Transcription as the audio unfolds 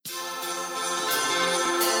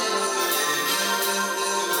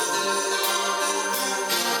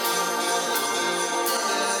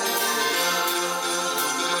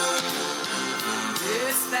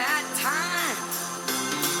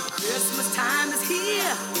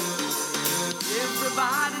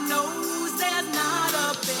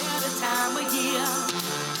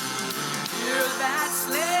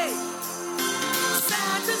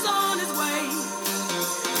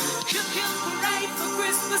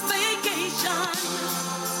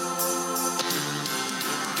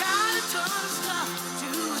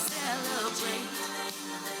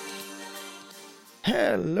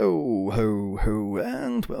Hello, ho, ho,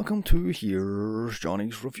 and welcome to Here's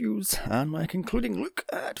Johnny's Reviews and my concluding look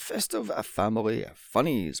at Festive Family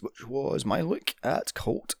Funnies, which was my look at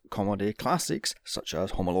cult comedy classics such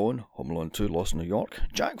as Home Alone, Home Alone 2 Lost in New York,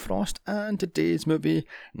 Jack Frost, and today's movie,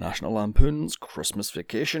 National Lampoon's Christmas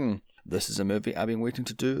Vacation. This is a movie I've been waiting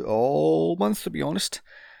to do all month, to be honest.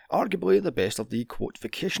 Arguably the best of the quote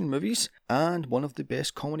vacation movies, and one of the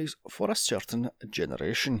best comedies for a certain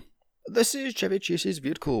generation. This is Chevy Chase's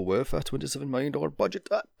vehicle with a $27 million budget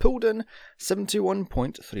that pulled in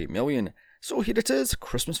 $71.3 million. So here it is,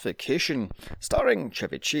 Christmas Vacation, starring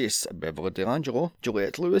Chevy Chase, Beverly D'Angelo,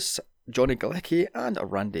 Juliette Lewis, Johnny Galecki, and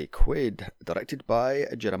Randy Quaid, directed by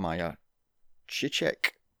Jeremiah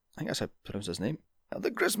Chichek. I think that's how I pronounce his name. The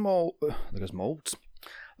Griswold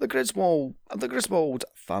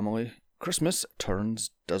family Christmas turns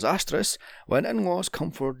disastrous when in-laws come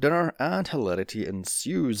for dinner and hilarity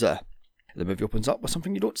ensues. The movie opens up with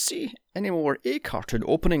something you don't see anymore, a cartoon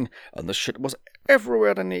opening, and the shit was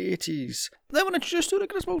everywhere in the 80s. Then we're introduced to the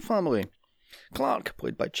Griswold family. Clark,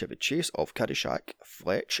 played by Chevy Chase of Caddyshack,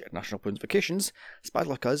 Fletch, National Lampoon's Vacations, Spies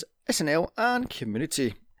Like Us, SNL, and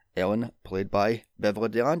Community. Ellen, played by Beverly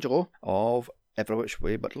D'Angelo of Every Which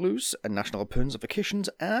Way But Loose, and National Lampoon's Vacations,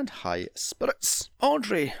 and High Spirits.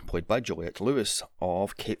 Audrey, played by Juliette Lewis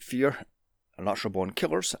of Cape Fear, Natural Born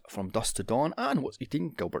Killers, From Dusk to Dawn, and What's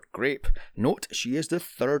Eating Gilbert Grape. Note, she is the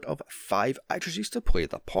third of 5 actresses to play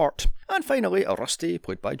the part. And finally, Rusty,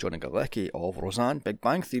 played by Johnny Galecki of Roseanne, Big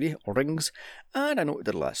Bang Theory, Rings, and I Know What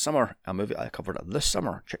I Did Last Summer, a movie I covered this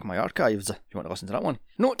summer. Check my archives if you want to listen to that one.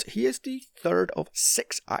 Note, he is the third of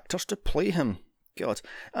 6 actors to play him. God,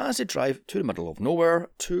 as they drive to the middle of nowhere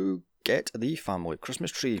to get the family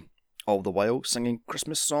Christmas tree, all the while singing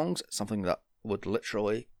Christmas songs, something that would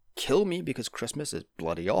literally kill me because Christmas is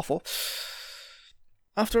bloody awful.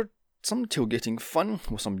 After some tailgating fun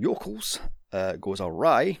with some yokels goes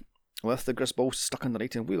awry, with the Griswolds stuck in the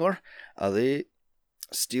 18-wheeler, they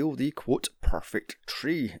steal the quote perfect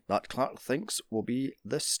tree that Clark thinks will be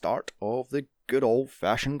the start of the good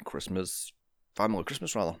old-fashioned family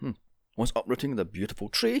Christmas. Once uprooting the beautiful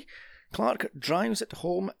tree, Clark drives it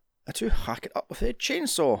home to hack it up with a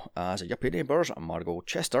chainsaw as yuppie neighbours Margot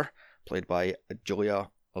Chester, played by Julia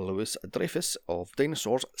Louis-Dreyfus of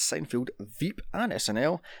Dinosaurs, Seinfeld, Veep, and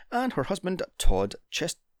SNL, and her husband Todd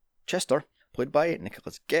Chester, played by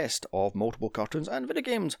Nicholas Guest of multiple cartoons and video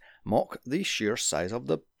games, mock the sheer size of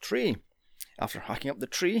the tree. After hacking up the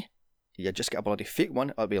tree, you just get a bloody fake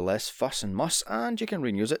one, it'll be less fuss and muss, and you can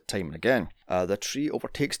reuse it time and again. The tree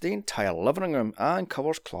overtakes the entire living room and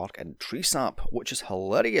covers Clark in tree sap, which is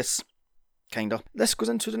hilarious. Kinda. This goes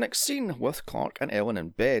into the next scene with Clark and Ellen in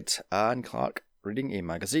bed, and Clark reading a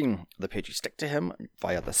magazine. The pages stick to him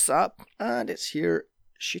via the sap, and it's here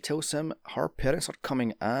she tells him her parents are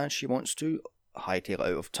coming and she wants to hightail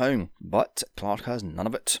out of town. But Clark has none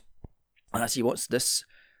of it, as he wants this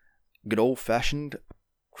good old-fashioned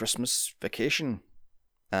Christmas vacation.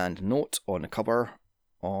 And note on the cover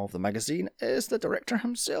of the magazine is the director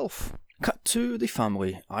himself. Cut to the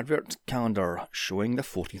family advert calendar showing the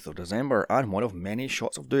 14th of December, and one of many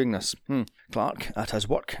shots of doing this. Clark at his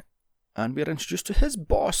work, and we're introduced to his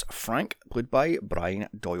boss, Frank, played by Brian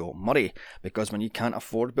Doyle Murray, because when you can't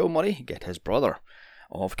afford Bill Murray, get his brother.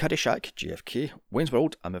 Of Caddyshack, JFK, Wayne's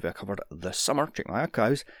World, a movie I covered this summer, check my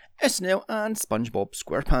archives, SNL, and SpongeBob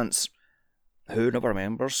SquarePants. Who never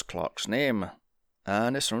remembers Clark's name?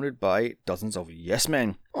 And is surrounded by dozens of yes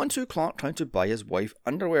men. On to Clark trying to buy his wife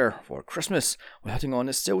underwear for Christmas, while hitting on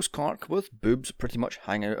his sales clerk with boobs pretty much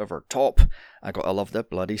hanging out of her top. I gotta love the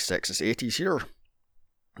bloody sexist 80s here.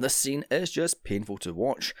 This scene is just painful to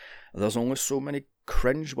watch. There's only so many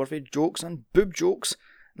cringe-worthy jokes and boob jokes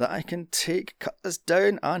that I can take, cut this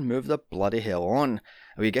down, and move the bloody hell on.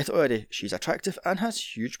 We get it already. She's attractive and has a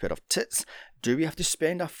huge pair of tits. Do we have to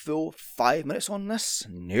spend a full 5 minutes on this?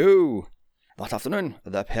 No. That afternoon,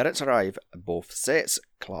 the parents arrive, both sets.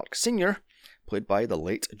 Clark Sr., played by the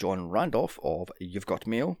late John Randolph of You've Got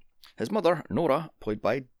Mail. His mother, Nora, played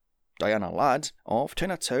by Diana Ladd of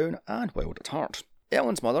Chinatown and Wild at Heart.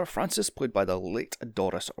 Ellen's mother, Frances, played by the late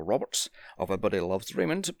Doris Roberts of Everybody Loves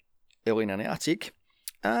Raymond, Alien in the Attic,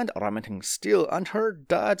 and Remington Steele, and her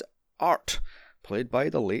dad, Art, played by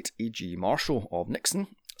the late E.G. Marshall of Nixon,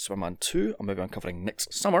 Superman 2, a movie I'm covering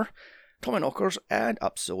next summer, Tommyknockers, and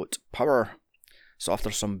Absolute Power. So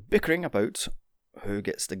after some bickering about who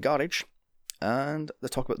gets the garage, and they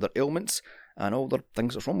talk about their ailments and all the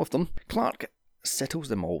things that's wrong with them, Clark settles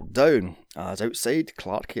them all down, as outside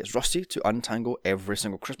Clark gets Rusty to untangle every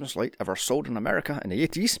single Christmas light ever sold in America in the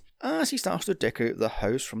 80s, as he starts to decorate the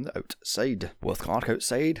house from the outside. With Clark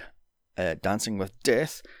outside, dancing with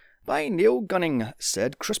death, by nail gunning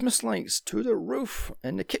said Christmas lights to the roof.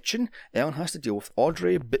 In the kitchen, Ellen has to deal with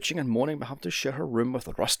Audrey bitching and moaning about having to share her room with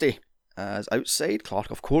Rusty. As outside,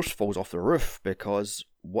 Clark of course falls off the roof because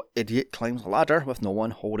what idiot climbs a ladder with no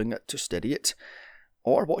one holding it to steady it?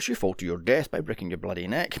 Or watch you fall to your death by breaking your bloody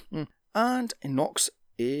neck. And he knocks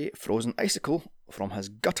a frozen icicle from his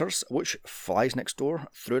gutters, which flies next door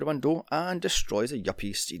through the window and destroys a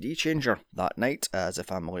yuppie CD changer. That night, as the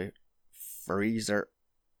family freeze their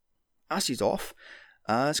asses off,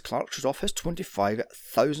 as Clark shows off his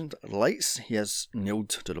 25,000 lights he has nailed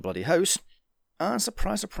to the bloody house, and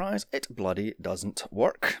surprise, surprise, it bloody doesn't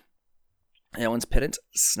work. Ellen's parents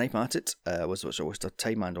snipe at it, was a waste of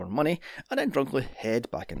time and or money, and then drunkenly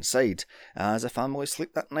head back inside. As the family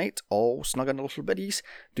sleep that night, all snug in the little biddies,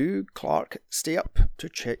 do Clark stay up to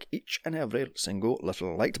check each and every single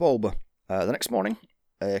little light bulb. The next morning,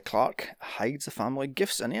 Clark hides the family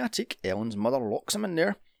gifts in the attic. Ellen's mother locks him in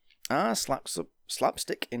there, and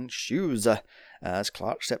slapstick ensues, as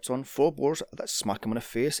Clark steps on floorboards that smack him in the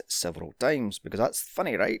face several times, because that's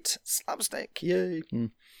funny, right? Slapstick, yay!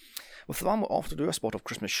 With the family off to do a spot of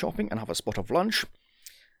Christmas shopping and have a spot of lunch,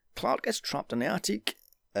 Clark is trapped in the attic,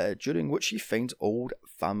 during which he finds old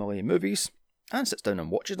family movies and sits down and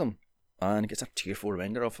watches them, and gets a tearful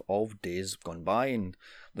reminder of all days gone by and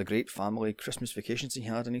the great family Christmas vacations he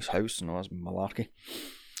had in his house and all his malarkey.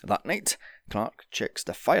 That night, Clark checks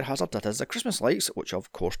the fire hazard that is the Christmas lights, which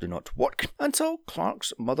of course do not work, until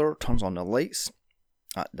Clark's mother turns on the lights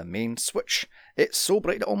at the main switch. It's so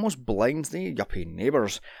bright it almost blinds the yuppie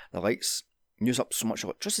neighbours. The lights use up so much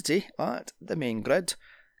electricity that the main grid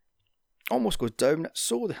almost goes down,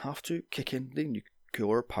 so they have to kick in the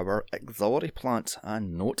nuclear power auxiliary plant,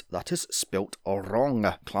 and note that is spelt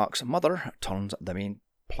wrong. Clark's mother turns the main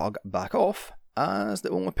plug back off, as the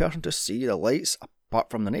only person to see the lights, apart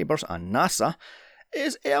from the neighbours and NASA,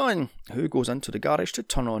 is Ellen, who goes into the garage to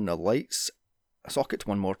turn on the lights socket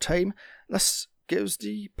one more time. This gives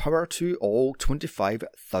the power to all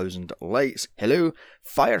 25,000 lights. Hello,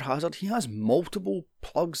 fire hazard, he has multiple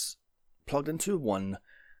plugs plugged into one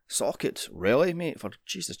socket. Really, mate? For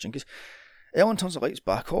Jesus jinkies. Ellen turns the lights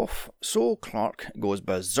back off, so Clark goes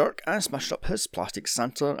berserk and smashes up his plastic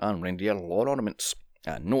Santa and reindeer lawn ornaments.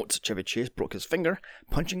 Note, Chevy Chase broke his finger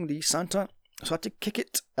punching the Santa, so had to kick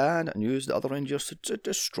it and use the other reindeers to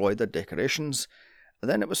destroy the decorations.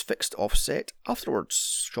 Then it was fixed offset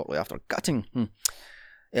afterwards, shortly after gutting.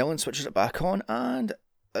 Ellen switches it back on and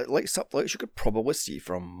it lights up lights you could probably see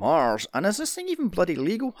from Mars. And is this thing even bloody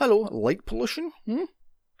legal? Hello, light pollution?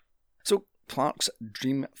 So Clark's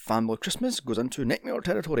dream family Christmas goes into nightmare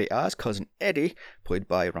territory as cousin Eddie, played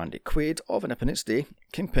by Randy Quaid of Independence Day,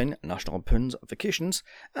 Kingpin, National Lampoon's Vacations,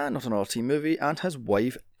 and Not Another Teen Movie, and his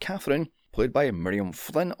wife Catherine, played by Miriam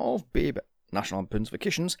Flynn of Babe, National Lampoon's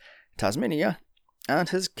Vacations, Tasmania, and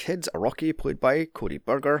his kids Rocky, played by Cody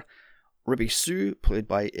Burger, Ruby Sue, played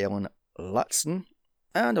by Ellen Latson,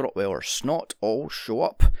 and the Rottweiler Snot all show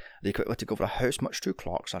up. They quickly take over a house, much to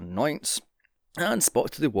Clark's annoyance. And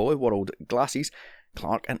spot to the Wally World glasses,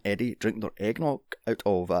 Clark and Eddie drink their eggnog out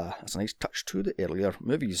of. That's a nice touch to the earlier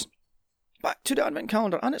movies. Back to the advent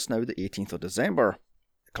calendar, and it's now the 18th of December.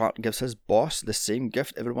 Clark gives his boss the same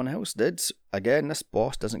gift everyone else did. Again, this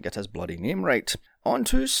boss doesn't get his bloody name right. On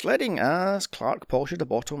to sledding, as Clark polishes the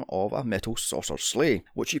bottom of a metal saucer sleigh,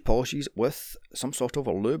 which he polishes with some sort of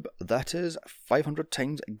a lube that is 500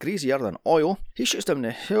 times greasier than oil. He shoots down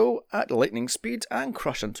the hill at lightning speed and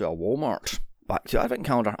crashes into a Walmart. Back to advent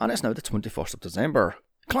calendar, and it's now the 21st of December.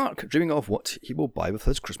 Clark, dreaming of what he will buy with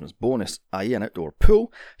his Christmas bonus, i.e. an outdoor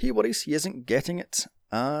pool, he worries he isn't getting it,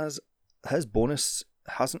 as his bonus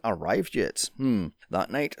hasn't arrived yet.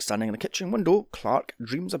 That night, standing in the kitchen window, Clark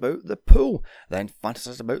dreams about the pool, then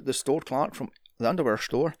fantasizes about the store Clark from the underwear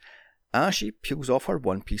store, as she peels off her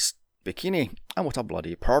one-piece bikini. And what a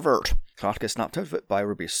bloody pervert. Clark gets snapped out of it by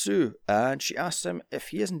Ruby Sue, and she asks him if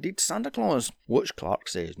he is indeed Santa Claus, which Clark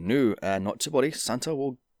says no, and not to worry, Santa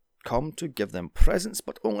will come to give them presents,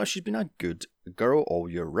 but only if she's been a good girl all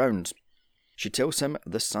year round. She tells him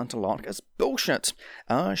the Santa lark is bullshit,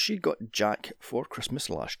 as she got Jack for Christmas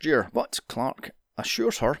last year, but Clark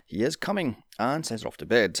assures her he is coming and sends her off to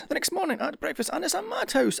bed. The next morning at breakfast, and it's a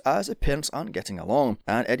madhouse as the parents aren't getting along,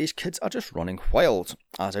 and Eddie's kids are just running wild,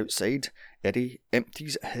 as outside Eddie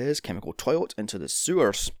empties his chemical toilet into the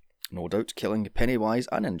sewers, no doubt killing Pennywise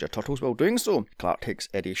and Ninja Turtles while doing so. Clark takes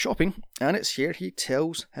Eddie shopping, and it's here he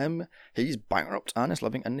tells him he's bankrupt and is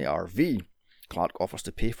living in the RV. Clark offers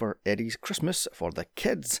to pay for Eddie's Christmas for the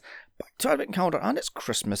kids. Back to our advent calendar, and it's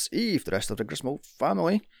Christmas Eve. The rest of the Griswold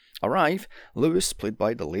family arrive. Lewis, played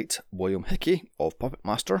by the late William Hickey of Puppet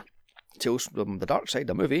Master, Tales from the Dark Side,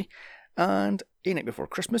 a movie, and A Night Before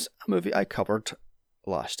Christmas, a movie I covered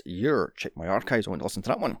last year. Check my archives, I want to listen to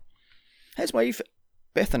that one. His wife,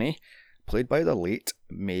 Bethany, played by the late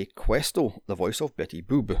Mae Questel, the voice of Betty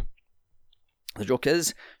Boop. The joke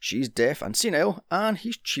is, she's deaf and senile, and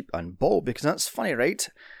he's cheap and bald, because that's funny, right?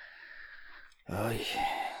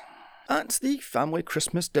 At the family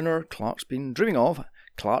Christmas dinner Clark's been dreaming of,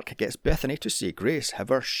 Clark gets Bethany to say grace,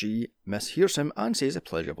 however she mishears him and says a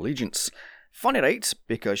pledge of allegiance. Funny, right?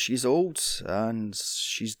 Because she's old, and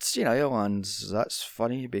she's senile, and that's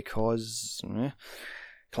funny because...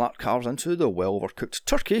 Clark carves into the well-overcooked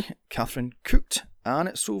turkey Catherine cooked, and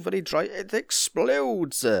it's so very dry it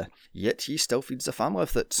explodes. Yet he still feeds the family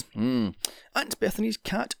with it. Aunt Bethany's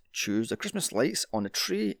cat chews the Christmas lights on the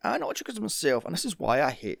tree and electrocutes himself, and this is why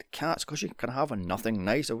I hate cats, because you can have nothing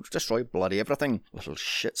nice. It'll destroy bloody everything. Little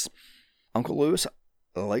shits. Uncle Lewis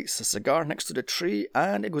lights a cigar next to the tree,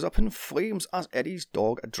 and it goes up in flames as Eddie's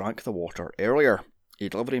dog drank the water earlier. A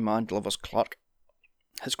delivery man delivers Clark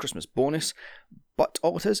his Christmas bonus, but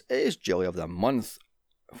all it is Jelly of the Month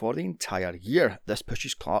for the entire year. This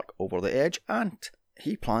pushes Clark over the edge, and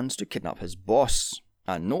he plans to kidnap his boss.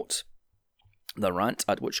 And note, the rant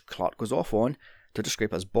at which Clark goes off on to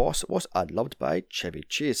describe his boss was ad-libbed by Chevy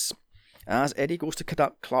Chase. As Eddie goes to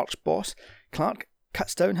kidnap Clark's boss, Clark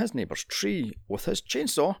cuts down his neighbour's tree with his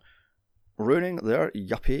chainsaw, ruining their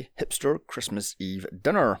yuppie hipster Christmas Eve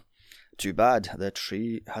dinner. Too bad, the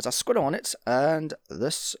tree has a squirrel on it, and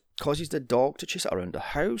this causes the dog to chase it around the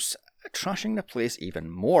house, trashing the place even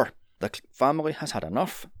more. The family has had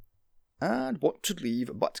enough and want to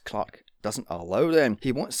leave, but Clark doesn't allow them.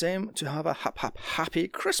 He wants them to have a happy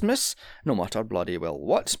Christmas, no matter bloody well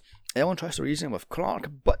what. Ellen tries to reason with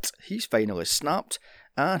Clark, but he's finally snapped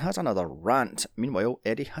and has another rant. Meanwhile,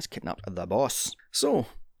 Eddie has kidnapped the boss. So,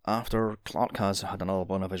 after Clark has had another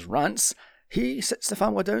one of his rants, he sits the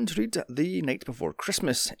family down to read The Night Before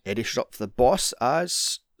Christmas. Eddie shows up for the boss.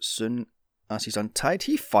 As soon as he's untied,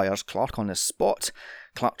 he fires Clark on the spot.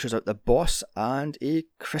 Clark chews out the boss, and a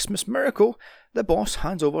Christmas miracle, the boss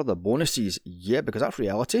hands over the bonuses. Yeah, because that's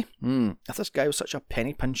reality. If this guy was such a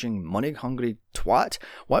penny-pinching, money-hungry twat,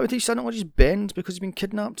 why would he suddenly just bend because he's been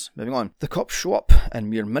kidnapped? Moving on. The cops show up in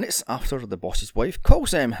mere minutes after the boss's wife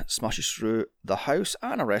calls them, smashes through the house,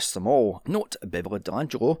 and arrests them all. Note, Beverly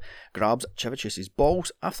D'Angelo grabs Chevy Chase's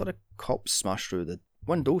balls after the cops smash through the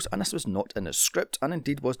windows, and this was not in the script, and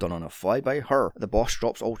indeed was done on a fly by her. The boss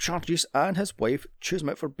drops all charges, and his wife chews him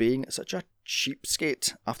out for being such a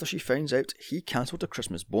cheapskate after she finds out he cancelled the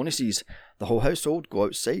Christmas bonuses. The whole household go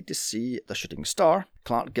outside to see the shooting star.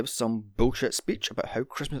 Clark gives some bullshit speech about how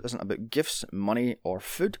Christmas isn't about gifts, money, or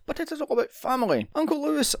food, but it is all about family. Uncle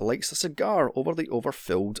Lewis lights a cigar over the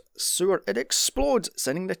overfilled sewer. It explodes,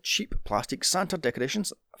 sending the cheap plastic Santa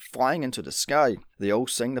decorations flying into the sky. They all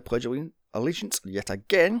sing the Pledge of Allegiance yet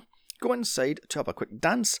again, go inside to have a quick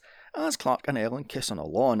dance as Clark and Ellen kiss on a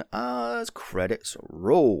lawn as credits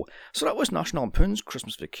roll. So that was National Lampoon's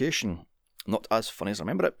Christmas Vacation. Not as funny as I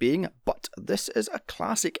remember it being, but this is a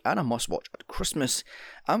classic and a must-watch at Christmas.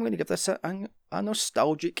 I'm going to give this a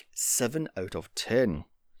nostalgic 7 out of 10.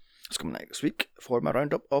 It's coming next week for my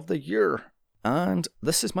roundup of the year. And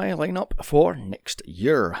this is my lineup for next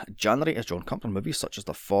year. January is John Carpenter movies such as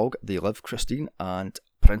The Fog, They Live, Christine, and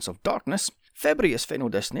Prince of Darkness. February is Final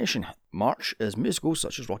Destination. March is musicals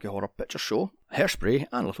such as Rocky Horror Picture Show, Hairspray,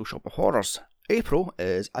 and Little Shop of Horrors. April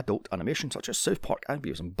is adult animation such as South Park and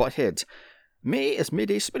Beavis and Butthead. May is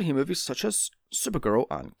Mayday superhero movies such as Supergirl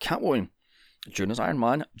and Catwoman. June is Iron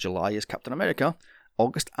Man. July is Captain America.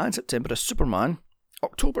 August and September is Superman.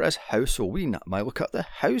 October is Halloween, my look at the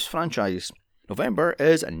House franchise. November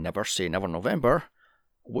is Never Say Never November,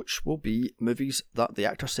 which will be movies that the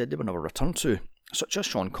actor said they would never return to, such as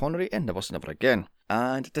Sean Connery in Never Say Never Again.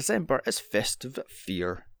 And December is Festive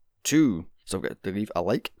Fear 2. So get to leave a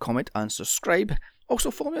like, comment and subscribe. Also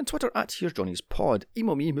follow me on Twitter at Here's Johnny's Pod.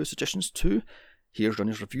 Email me movie suggestions to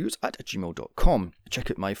here'sjohnny'sreviews@gmail.com.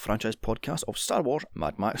 Check out my franchise podcast of Star Wars,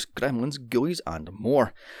 Mad Max, Gremlins, Ghoulies and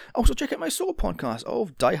more. Also check out my solo podcast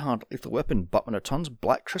of Die Hard, Lethal Weapon, Batman Returns,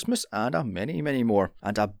 Black Christmas and many, many more.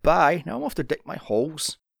 And bye. Now I'm off to dick my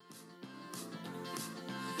holes.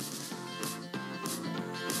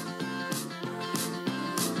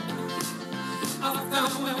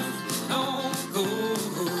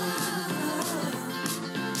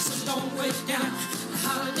 So don't wait down the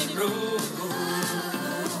holiday road.